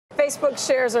Facebook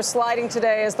shares are sliding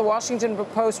today as the Washington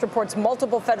Post reports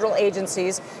multiple federal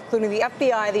agencies, including the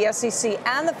FBI, the SEC,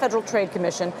 and the Federal Trade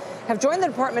Commission, have joined the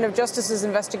Department of Justice's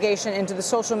investigation into the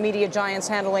social media giant's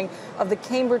handling of the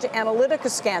Cambridge Analytica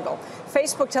scandal.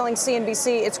 Facebook telling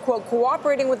CNBC it's, quote,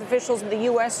 cooperating with officials in the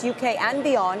U.S., UK, and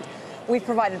beyond. We've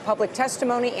provided public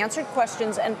testimony, answered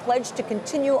questions, and pledged to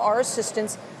continue our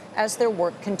assistance as their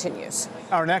work continues.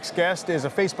 Our next guest is a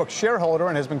Facebook shareholder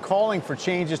and has been calling for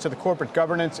changes to the corporate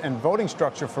governance and voting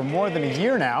structure for more than a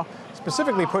year now,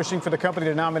 specifically pushing for the company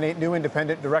to nominate new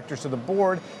independent directors to the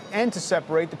board and to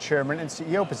separate the chairman and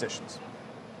CEO positions.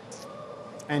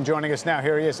 And joining us now,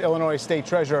 here he is, Illinois State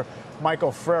Treasurer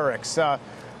Michael Frerichs.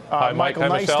 Hi, Michael, Hi,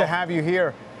 nice Michelle. to have you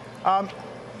here.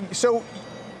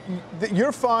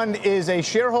 Your fund is a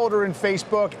shareholder in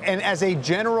Facebook, and as a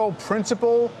general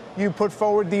principle, you put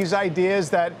forward these ideas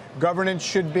that governance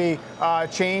should be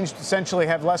changed, essentially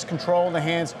have less control in the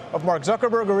hands of Mark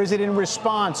Zuckerberg, or is it in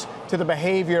response to the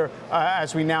behavior,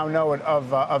 as we now know it, of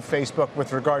Facebook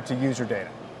with regard to user data?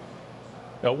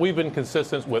 Now, we've been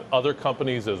consistent with other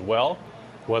companies as well,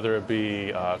 whether it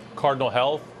be Cardinal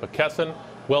Health, McKesson,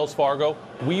 Wells Fargo.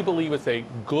 We believe it's a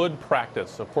good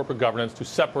practice of corporate governance to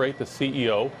separate the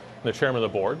CEO and the chairman of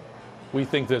the board. We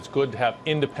think that it's good to have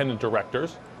independent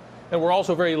directors. And we're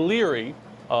also very leery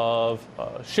of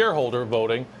shareholder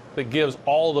voting that gives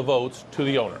all the votes to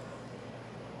the owner.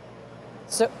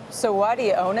 So why do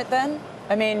you own it then?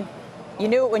 I mean, you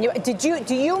knew it when you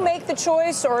do you make the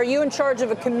choice, or are you in charge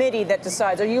of a committee that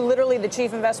decides? Are you literally the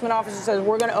chief investment officer who says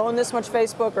we're going to own this much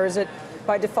Facebook, or is it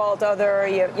by default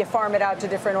you farm it out to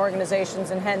different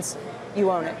organizations and hence you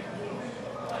own it?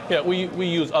 Yeah, we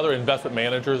use other investment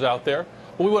managers out there,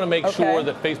 but we want to make sure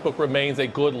that Facebook remains a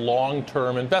good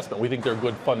long-term investment. We think there are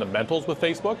good fundamentals with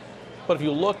Facebook, but if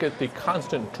you look at the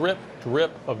constant drip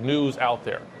of news out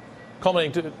there,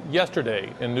 culminating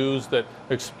yesterday in news that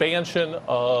expansion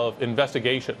of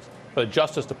investigations by the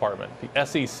Justice Department, the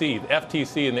SEC, the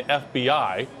FTC, and the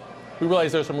FBI, we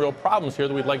realize there's some real problems here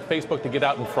that we'd like Facebook to get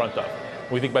out in front of.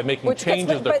 We think by making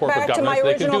changes to their corporate governance,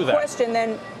 they can do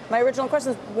that. My original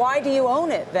question is, why do you own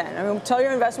it then? I mean, tell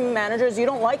your investment managers you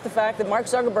don't like the fact that Mark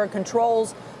Zuckerberg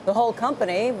controls the whole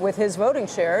company with his voting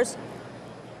shares,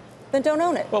 then don't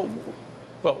own it.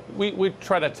 Well, we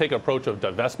try to take an approach of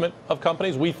divestment of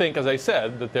companies. We think, as I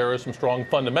said, that there are some strong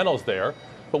fundamentals there,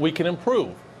 but we can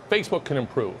improve. Facebook can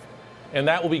improve. And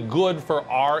that will be good for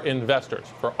our investors,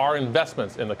 for our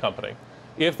investments in the company.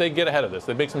 If they get ahead of this,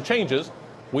 they make some changes,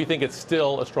 we think it's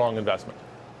still a strong investment.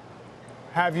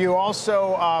 Have you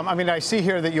also, I see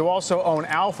here that you also own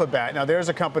Alphabet. Now, there's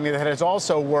a company that has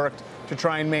also worked to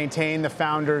try and maintain the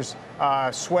founders'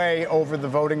 sway over the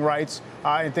voting rights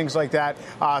and things like that.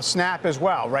 Snap as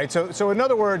well, right? So in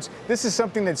other words, this is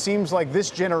something that seems like this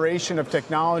generation of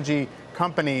technology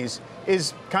companies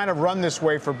is kind of run this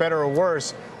way for better or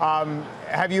worse.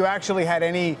 Have you actually had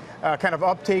any kind of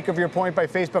uptake of your point by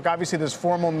Facebook? Obviously, there's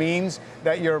formal means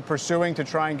that you're pursuing to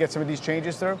try and get some of these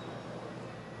changes through.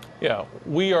 Yeah,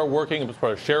 we are working as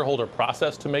part of a shareholder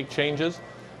process to make changes.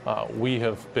 We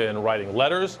have been writing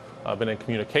letters, been in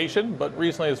communication, but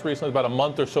recently, about a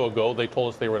month or so ago, they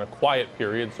told us they were in a quiet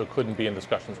period, so couldn't be in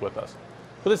discussions with us.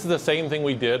 But this is the same thing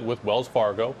we did with Wells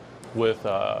Fargo, with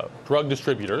drug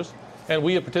distributors, and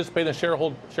we have participated in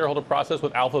the shareholder process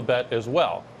with Alphabet as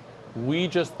well. We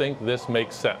just think this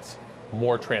makes sense.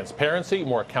 More transparency,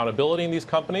 more accountability in these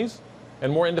companies,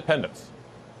 and more independence.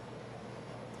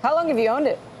 How long have you owned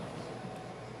it?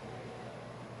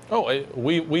 Oh,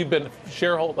 we've been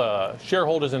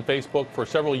shareholders in Facebook for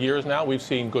several years now. We've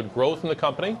seen good growth in the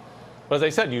company. But as I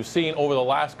said, you've seen over the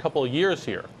last couple of years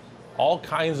here all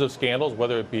kinds of scandals,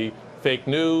 whether it be fake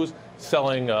news,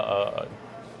 selling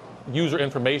user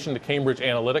information to Cambridge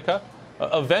Analytica.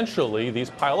 Eventually, these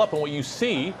pile up. And what you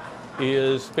see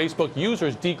is Facebook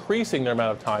users decreasing their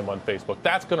amount of time on Facebook.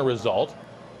 That's going to result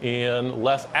in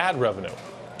less ad revenue.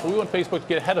 We want Facebook to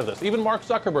get ahead of this. Even Mark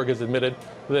Zuckerberg has admitted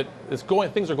that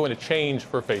things are going to change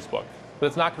for Facebook, but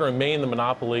it's not going to remain the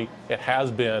monopoly it has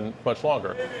been much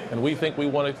longer. And we think we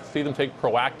want to see them take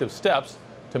proactive steps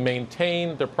to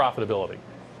maintain their profitability.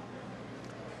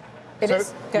 So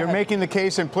you're making the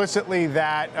case implicitly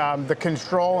that the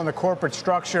control and the corporate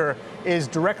structure is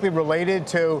directly related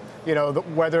to,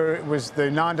 whether it was the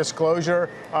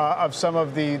non-disclosure of some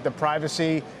of the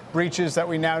privacy breaches that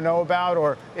we now know about,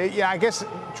 or I guess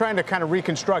trying to kind of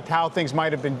reconstruct how things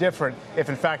might have been different if,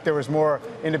 in fact, there was more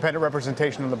independent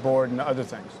representation on the board and other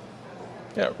things.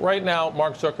 Yeah, right now,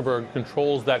 Mark Zuckerberg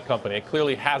controls that company. It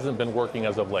clearly hasn't been working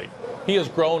as of late. He has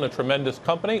grown a tremendous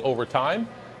company over time.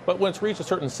 But when it's reached a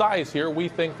certain size here, we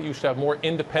think that you should have more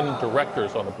independent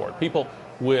directors on the board, people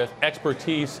with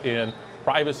expertise in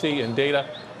privacy and data,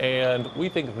 and we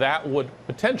think that would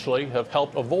potentially have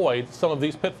helped avoid some of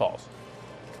these pitfalls.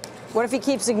 What if he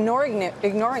keeps ignoring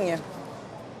you?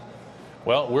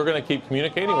 Well, we're going to keep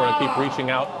communicating. We're going to keep reaching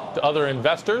out to other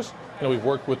investors. We've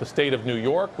worked with the state of New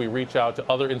York. We reach out to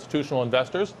other institutional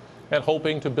investors and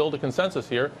hoping to build a consensus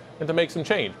here and to make some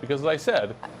change. Because as I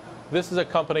said, this is a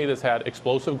company that's had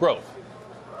explosive growth.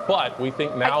 But we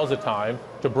think now is the time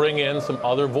to bring in some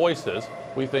other voices.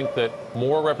 We think that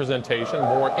more representation,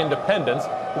 more independence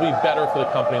will be better for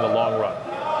the company in the long run.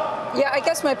 Yeah, I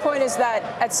guess my point is that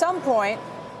at some point,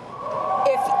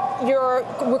 if your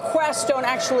requests don't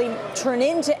actually turn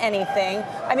into anything,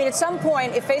 I mean, at some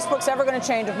point, if Facebook's ever going to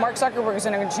change, if Mark Zuckerberg is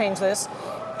going to change this,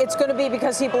 it's going to be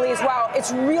because he believes, wow,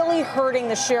 it's really hurting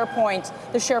the share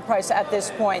price at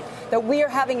this point, that we are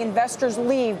having investors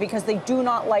leave because they do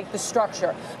not like the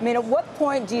structure. I mean, at what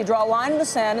point do you draw a line in the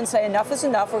sand and say enough is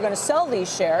enough, we're going to sell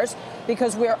these shares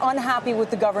because we're unhappy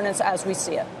with the governance as we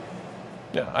see it?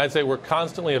 Yeah, I'd say we're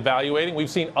constantly evaluating. We've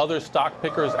seen other stock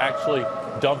pickers actually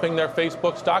dumping their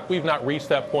Facebook stock. We've not reached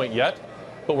that point yet,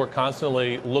 but we're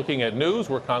constantly looking at news.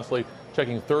 We're constantly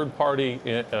checking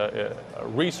third-party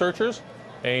researchers,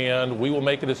 and we will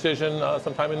make a decision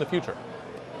sometime in the future.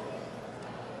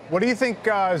 What do you think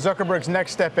Zuckerberg's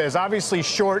next step is? Obviously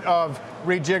short of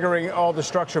rejiggering all the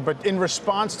structure, but in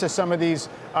response to some of these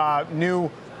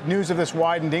news of this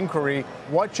widened inquiry,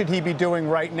 what should he be doing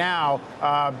right now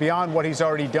beyond what he's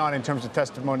already done in terms of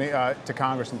testimony to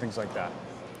Congress and things like that?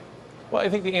 Well, I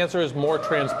think the answer is more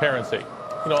transparency.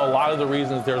 A lot of the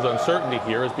reasons there's uncertainty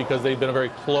here is because they've been a very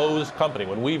closed company.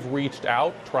 When we've reached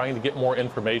out trying to get more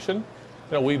information,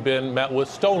 we've been met with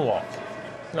stonewalls.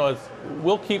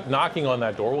 We'll keep knocking on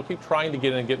that door. We'll keep trying to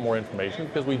get in and get more information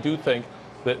because we do think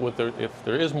that if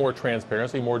there is more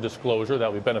transparency, more disclosure,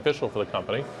 that will be beneficial for the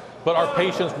company. But our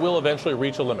patience will eventually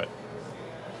reach a limit.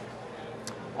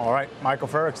 All right, Michael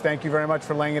Frericks, thank you very much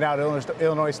for laying it out.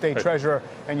 Illinois State Treasurer,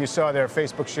 and you saw their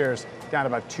Facebook shares down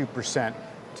about 2%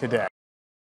 today.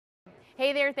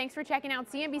 Hey there, thanks for checking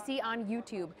out CNBC on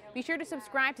YouTube. Be sure to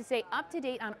subscribe to stay up to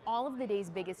date on all of the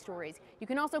day's biggest stories. You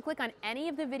can also click on any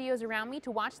of the videos around me to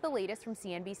watch the latest from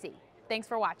CNBC. Thanks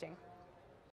for watching.